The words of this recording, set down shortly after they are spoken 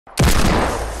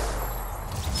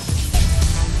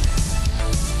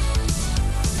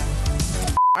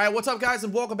Alright, what's up guys,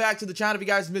 and welcome back to the channel. If you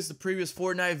guys missed the previous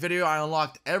Fortnite video, I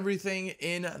unlocked everything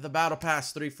in the Battle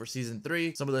Pass 3 for Season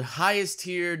 3. Some of the highest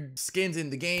tiered skins in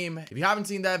the game. If you haven't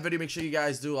seen that video, make sure you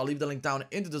guys do. I'll leave the link down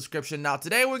in the description. Now,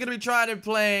 today we're going to be trying and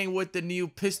playing with the new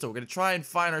pistol. We're going to try and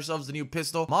find ourselves the new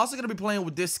pistol. I'm also going to be playing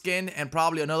with this skin and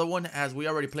probably another one, as we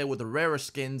already play with the rarer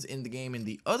skins in the game in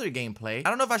the other gameplay. I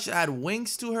don't know if I should add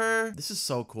wings to her. This is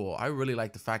so cool. I really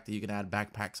like the fact that you can add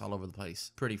backpacks all over the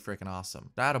place. Pretty freaking awesome.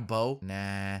 Add a bow?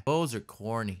 Nah. Bows are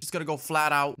corny. Just gonna go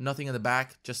flat out, nothing in the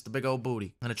back, just the big old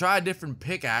booty. I'm gonna try a different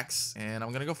pickaxe, and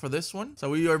I'm gonna go for this one. So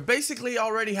we are basically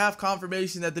already have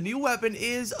confirmation that the new weapon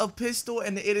is a pistol,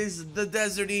 and it is the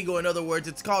Desert Eagle. In other words,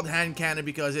 it's called hand cannon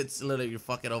because it's literally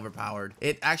fucking overpowered.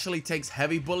 It actually takes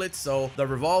heavy bullets, so the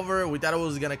revolver, we thought it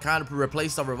was gonna kind of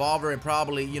replace the revolver and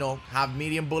probably, you know, have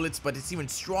medium bullets, but it's even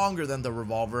stronger than the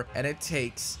revolver, and it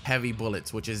takes heavy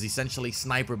bullets, which is essentially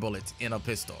sniper bullets in a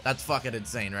pistol. That's fucking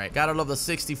insane, right? Gotta love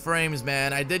the 60 frames,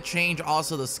 man. I did change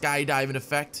also the skydiving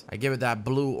effect. I give it that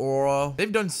blue aura. They've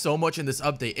done so much in this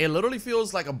update. It literally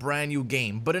feels like a brand new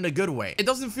game, but in a good way. It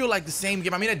doesn't feel like the same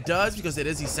game. I mean, it does because it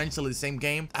is essentially the same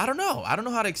game. I don't know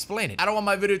how to explain it. I don't want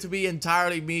my video to be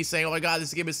entirely me saying, oh my god,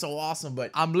 this game is so awesome,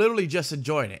 but I'm literally just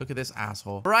enjoying it. Look at this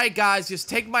asshole. All right, guys, just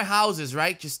take my houses,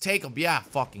 right? Just take them. Yeah,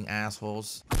 fucking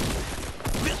assholes.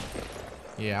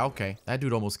 Yeah, okay. That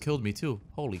dude almost killed me too.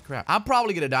 Holy crap. I'm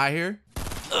probably gonna die here.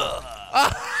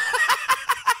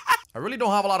 I really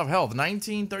don't have a lot of health.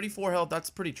 1934 health, that's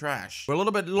pretty trash. We're a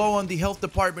little bit low on the health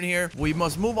department here. We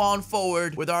must move on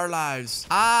forward with our lives.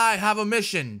 I have a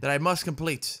mission that I must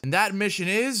complete, and that mission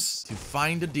is to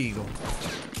find a deagle.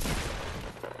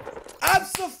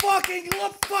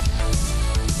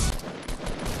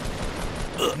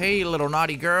 Hey, little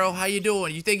naughty girl, how you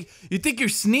doing? You think you're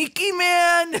sneaky,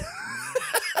 man?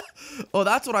 Oh,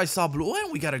 that's what I saw, blue.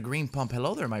 And we got a green pump.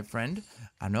 Hello there, my friend.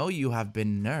 I know you have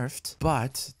been nerfed,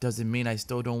 but doesn't mean I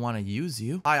still don't want to use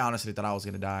you. I honestly thought I was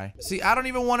gonna die. See, I don't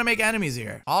even want to make enemies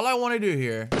here. All I want to do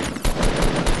here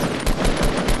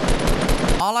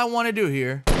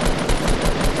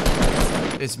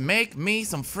is make me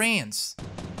some friends.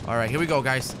 All right, here we go,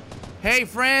 guys. Hey,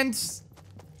 friends.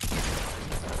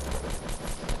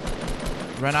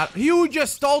 Run out. You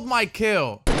just stole my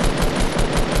kill.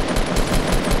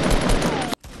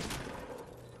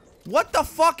 What the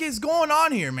fuck is going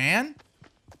on here, man?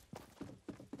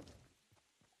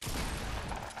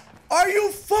 Are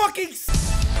you fucking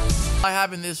I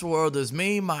have in this world is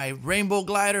me, my rainbow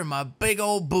glider, my big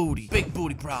old booty. Big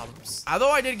booty problems.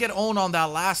 Although I did get owned on that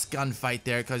last gunfight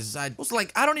there, because I was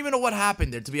like, I don't even know what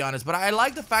happened there, to be honest. But I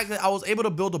like the fact that I was able to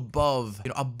build above, you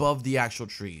know, above the actual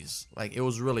trees. Like, it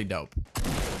was really dope.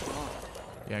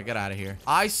 Yeah, get out of here.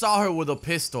 I saw her with a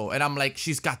pistol, and I'm like,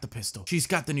 she's got the pistol. She's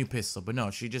got the new pistol. But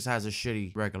no, she just has a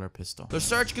shitty regular pistol. The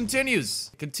search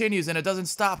continues. It continues, and it doesn't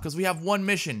stop because we have one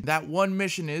mission. That one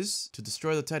mission is to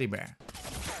destroy the teddy bear.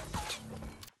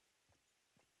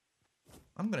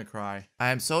 I'm gonna cry. I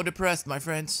am so depressed, my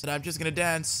friends, that I'm just gonna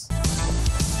dance.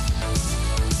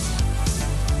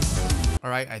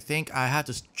 Alright, I think I have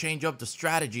to change up the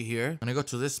strategy here. I'm gonna go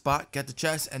to this spot, get the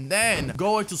chest, and then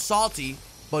go into salty,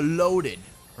 but loaded.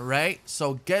 Alright,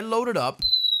 so get loaded up.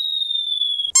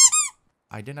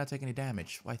 I did not take any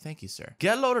damage. Why, thank you, sir.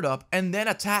 Get loaded up and then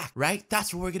attack, right?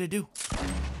 That's what we're gonna do.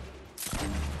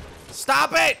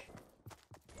 Stop it!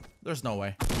 There's no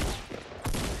way.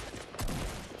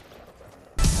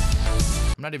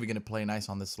 I'm not even gonna play nice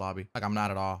on this lobby. Like, I'm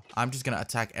not at all. I'm just gonna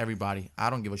attack everybody.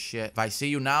 I don't give a shit. If I see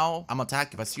you now, I'm gonna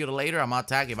attack. If I see you later, I'm gonna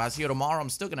attack. If I see you tomorrow, I'm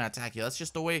still gonna attack you. That's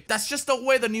just the way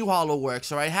the new Hollow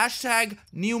works, all right? Hashtag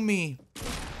new me.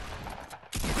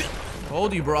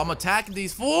 Told you, bro. I'm attacking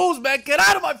these fools, man. Get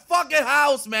out of my fucking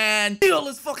house, man. Yo,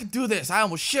 let's fucking do this. I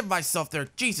almost shit myself there.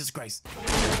 Jesus Christ.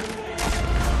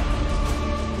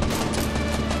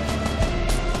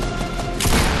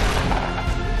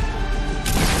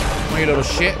 You little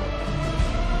shit.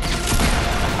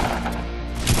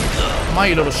 Come on,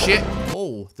 you little shit.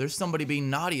 Oh, there's somebody being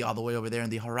naughty all the way over there in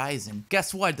the horizon.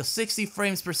 Guess what? The 60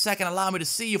 frames per second allow me to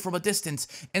see you from a distance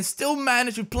and still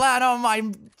manage to plan on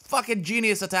my fucking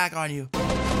genius attack on you.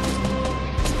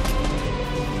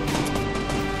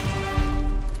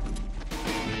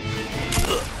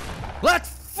 Let's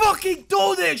fucking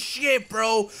do this shit,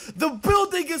 bro. The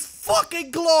building is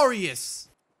fucking glorious.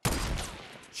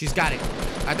 She's got it.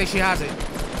 I think she has it.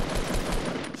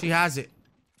 She has it.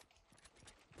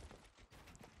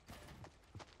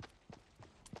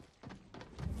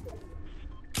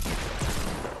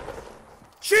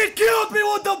 She killed me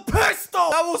with the pistol!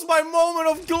 That was my moment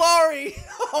of glory!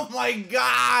 Oh my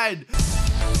god!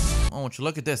 Oh, would you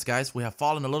look at this, guys. We have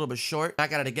fallen a little bit short.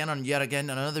 Back at it again on yet again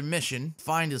another mission.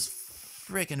 Find this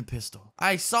freaking pistol.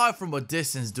 I saw it from a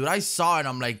distance, dude. I saw it.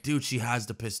 I'm like, dude, she has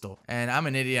the pistol. And I'm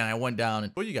an idiot. And I went down.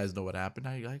 And well, you guys know what happened.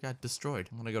 I got destroyed.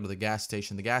 I'm gonna go to the gas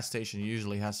station. The gas station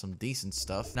usually has some decent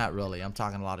stuff. Not really. I'm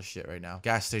talking a lot of shit right now.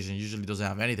 Gas station usually doesn't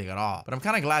have anything at all. But I'm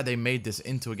kind of glad they made this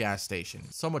into a gas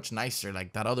station. So much nicer.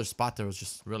 Like that other spot there was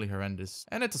just really horrendous.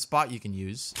 And it's a spot you can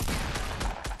use.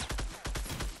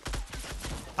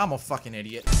 I'm a fucking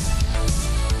idiot.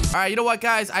 Alright, you know what,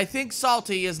 guys? I think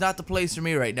Salty is not the place for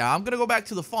me right now. I'm gonna go back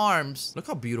to the farms. Look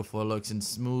how beautiful it looks in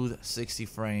smooth 60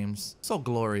 frames. So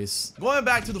glorious. Going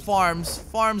back to the farms.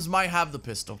 Farms might have the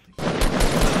pistol.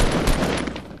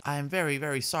 I am very,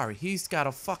 very sorry. He's got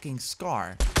a fucking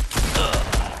scar.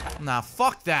 Nah,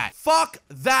 fuck that. Fuck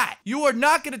that. You are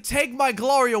not gonna take my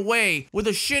glory away with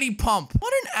a shitty pump.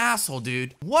 What an asshole,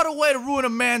 dude. What a way to ruin a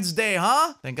man's day,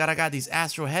 huh? Thank God I got these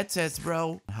Astro headsets,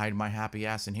 bro. Hide my happy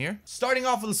ass in here. Starting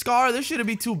off with a scar, this shouldn't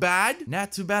be too bad.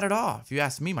 Not too bad at all, if you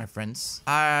ask me, my friends.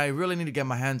 I really need to get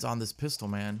my hands on this pistol,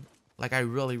 man. Like, I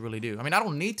really, really do. I mean, I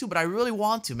don't need to, but I really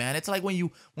want to, man. It's like when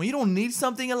you don't need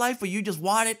something in life, but you just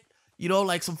want it. You know,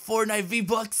 like some Fortnite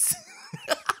V-Bucks.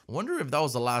 I wonder if that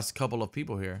was the last couple of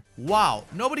people here. Wow,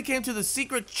 nobody came to the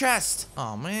secret chest.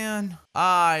 Oh, man.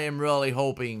 I am really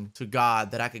hoping to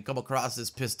God that I could come across this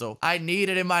pistol. I need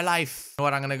it in my life. You know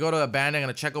what? I'm gonna go to abandon. I'm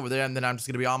gonna check over there, and then I'm just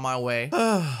gonna be on my way.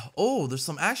 Oh, there's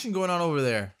some action going on over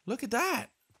there. Look at that.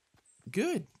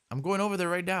 Good. I'm going over there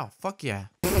right now. Fuck yeah.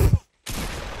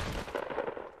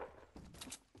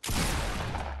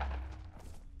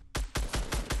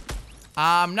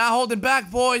 I'm not holding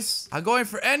back, boys. I'm going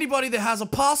for anybody that has a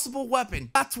possible weapon.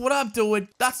 That's what I'm doing.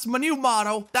 That's my new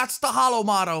motto. That's the Hollow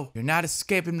motto. You're not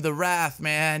escaping the wrath,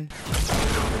 man.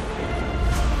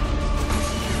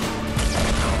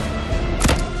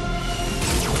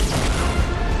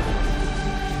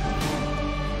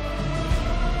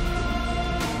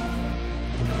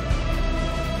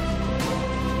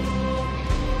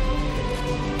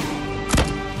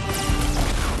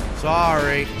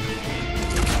 Sorry.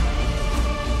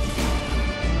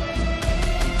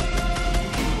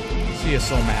 She is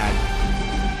so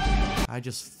mad. I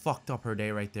just fucked up her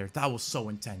day right there. That was so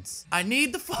intense. I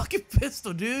need the fucking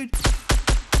pistol, dude.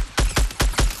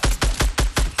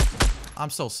 I'm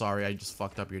so sorry I just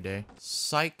fucked up your day.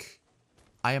 Psych.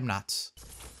 I am not.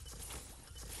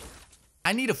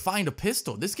 I need to find a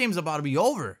pistol. This game's about to be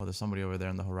over. Oh, there's somebody over there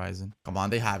on the horizon. Come on,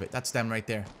 they have it. That's them right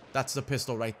there. That's the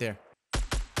pistol right there.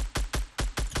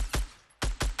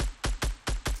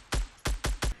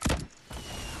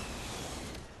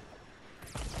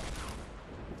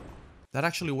 That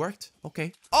actually worked?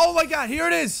 Okay. Oh my God, here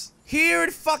it is. Here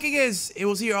it fucking is. It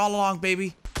was here all along,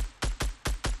 baby.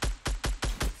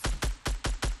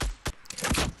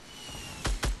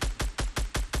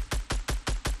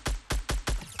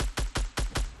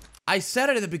 I said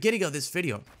it at the beginning of this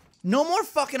video. No more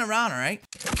fucking around, all right?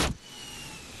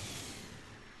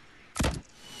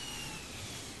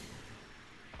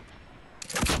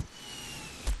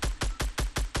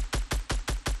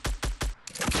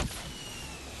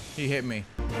 He hit me.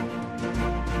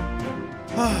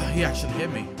 He actually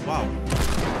hit me. Wow.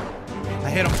 I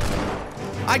hit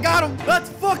him. I got him. Let's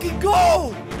fucking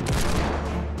go.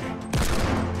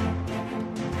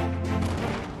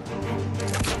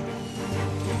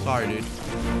 Sorry, dude.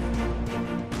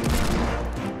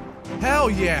 Hell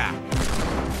yeah.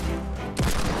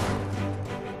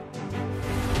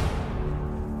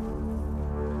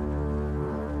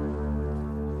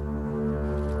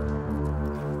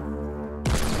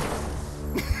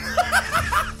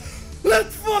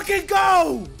 Let's fucking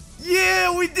go!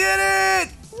 Yeah, we did it!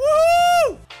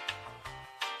 Woo!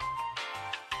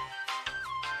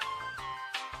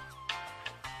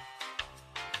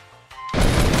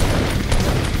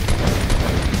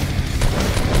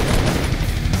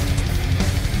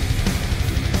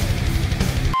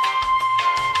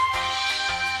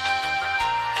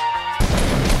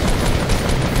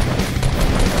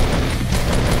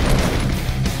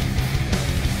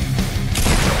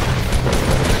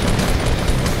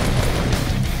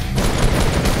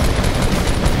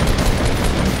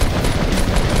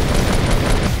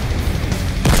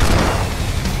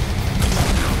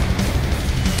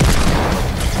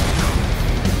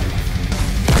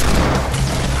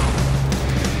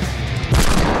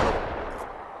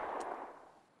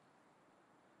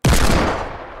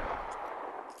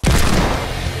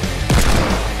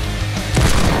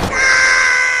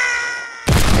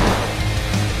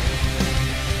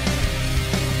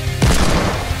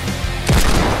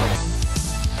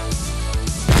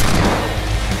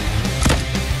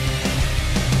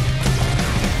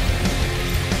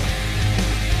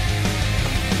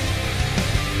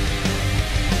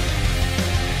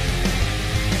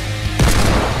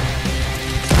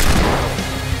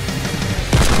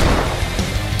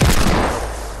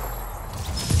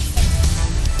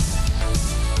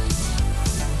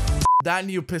 That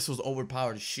new pistol's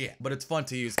overpowered as shit, but it's fun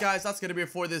to use. Guys, that's gonna be it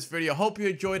for this video. Hope you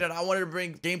enjoyed it. I wanted to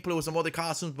bring gameplay with some other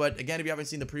costumes, but again, if you haven't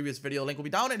seen the previous video, link will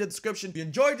be down in the description. If you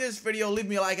enjoyed this video, leave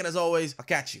me a like, and as always, I'll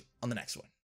catch you on the next one.